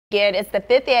Again, it's the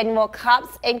 5th annual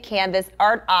Cops and Canvas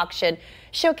Art Auction,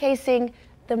 showcasing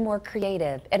the more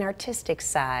creative and artistic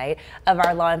side of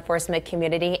our law enforcement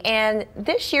community. And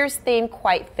this year's theme,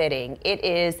 quite fitting. It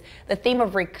is the theme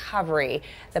of recovery,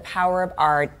 the power of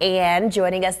art. And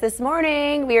joining us this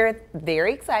morning, we are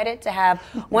very excited to have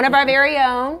one of our very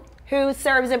own, who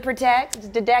serves and protects,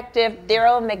 Detective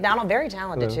Daryl McDonald, very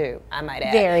talented too, I might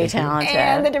add. Very talented.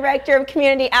 And the Director of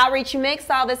Community Outreach, who makes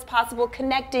all this possible,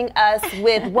 connecting us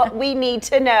with what we need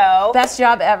to know. Best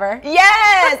job ever.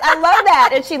 Yes, I love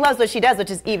that. And she loves what she does,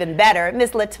 which is even better.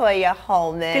 Miss LaToya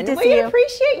Holman. Good to see you. We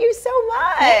appreciate you so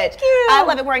much. Thank you. I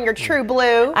love it wearing your True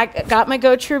Blue. I got my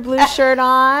Go True Blue shirt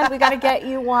on. We got to get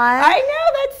you one. I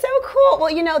know, that's so cool.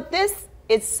 Well, you know, this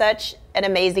is such an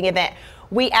amazing event.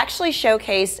 We actually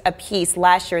showcased a piece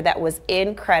last year that was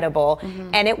incredible,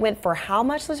 and it went for how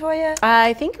much, LaToya?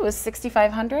 I think it was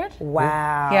 $6,500.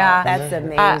 Wow, yeah, that's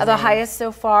amazing. The highest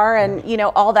so far, and you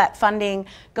know, all that funding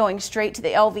going straight to the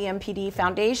LVMPD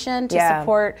Foundation to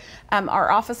support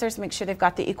our officers, make sure they've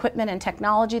got the equipment and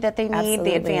technology that they need,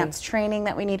 the advanced training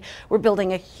that we need. We're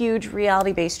building a huge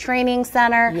reality-based training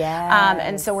center,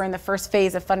 and so we're in the first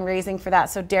phase of fundraising for that.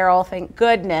 So Daryl, thank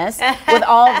goodness, with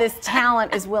all this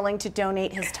talent, is willing to donate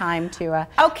his time to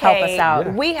help us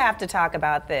out. We have to talk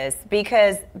about this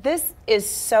because this is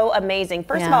so amazing.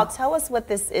 First of all, tell us what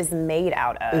this is made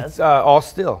out of. It's all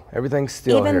steel. Everything's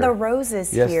steel. Even here. the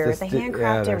roses here, the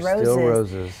handcrafted roses. Still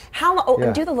roses. How?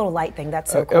 Oh, do the little light thing.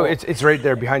 That's so cool. Oh, it's right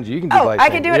there behind you. You can do light.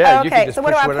 I can do it. Yeah, okay. you can just so what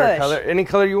do I push? Color, any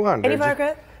color you want. Any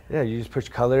color? Yeah, you just push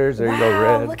colors. There you go. go.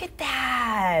 Red. Look at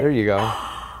that. There you go.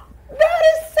 That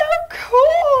is so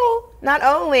cool. Not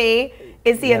only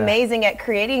is he amazing at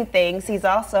creating things, he's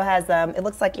also has it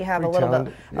looks like you have a little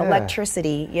bit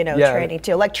electricity, you know, training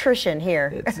too. Electrician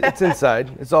here. It's inside.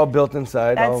 It's all built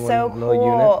inside. That's all so one cool.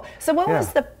 little unit. So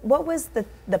what was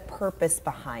the purpose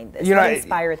behind this? You know, what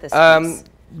inspired this piece?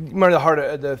 One of the heart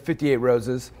of the 58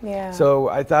 roses. Yeah. So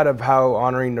I thought of how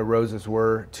honoring the roses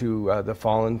were to the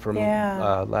fallen from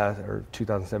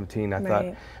 2017. I thought,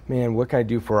 man, what can I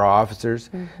do for our officers?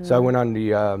 So I went on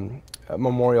the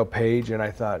memorial page and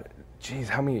I thought, geez,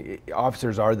 how many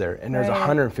officers are there? And there's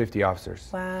 150 officers.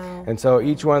 Wow. And so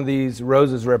each one of these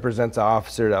roses represents an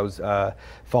officer that was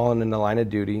fallen in the line of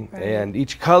duty. And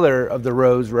each color of the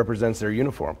rose represents their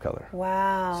uniform color.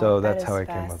 Wow. So that's how I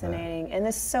came up with that. Fascinating. And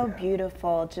this is so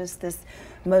beautiful, just this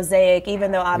mosaic,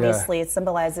 even though obviously it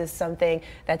symbolizes something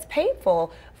that's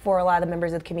painful for a lot of the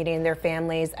members of the community and their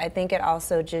families. I think it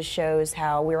also just shows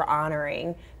how we're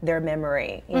honoring their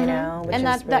memory, you know? And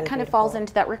that kind of falls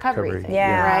into that recovery thing,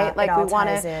 right? Like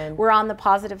we're on the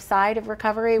positive side of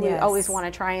recovery. We always want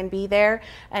to try and be there.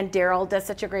 And Daryl does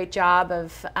such a great job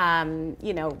of,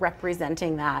 you know,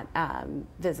 representing that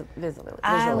visually.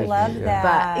 I love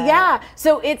that. But yeah,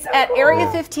 so it's at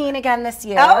Area 15 again this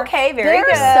year. Okay, very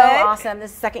good. They're so awesome.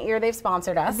 This is the second year they've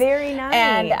sponsored us. Very nice.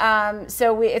 And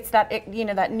so it's that, you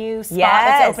know, that new spot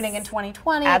that's opening in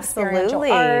 2020. Experiential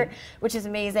art, which is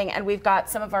amazing. And we've got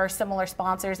some of our similar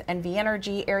sponsors: NV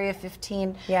Energy, Area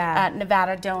 15,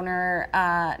 Nevada Donor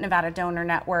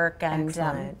Network, and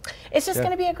it's just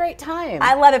going to be a great time.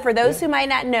 I love it. For those who might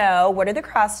not know, what are the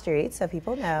cross streets, so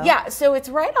people know? Yeah, so it's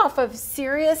right off of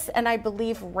Sirius and I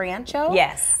believe Rancho.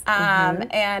 Yes.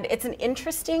 And it's an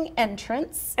interesting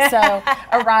entrance, so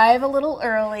arrive a little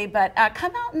early, but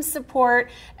come out and support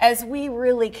as we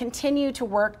really continue to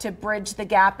work to bridge the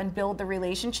gap and build the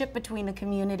relationship between the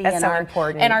community and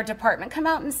our department. Come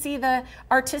out and see the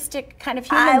artistic kind of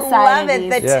human side. I love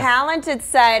it, the talented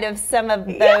side of some of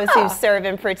those who serve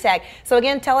and protect. So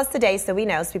again, tell us the day so we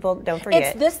know, so people don't forget.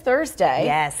 It's this Thursday.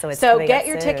 Yes, so it's get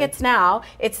your tickets now.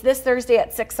 It's this Thursday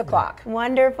at 6 o'clock.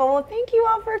 Wonderful. Well, thank you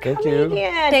all for coming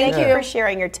in. Thank you for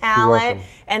sharing your talent.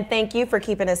 And thank you for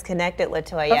keeping us connected,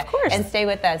 LaToya. Of course. And stay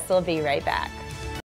with us. We'll be right back.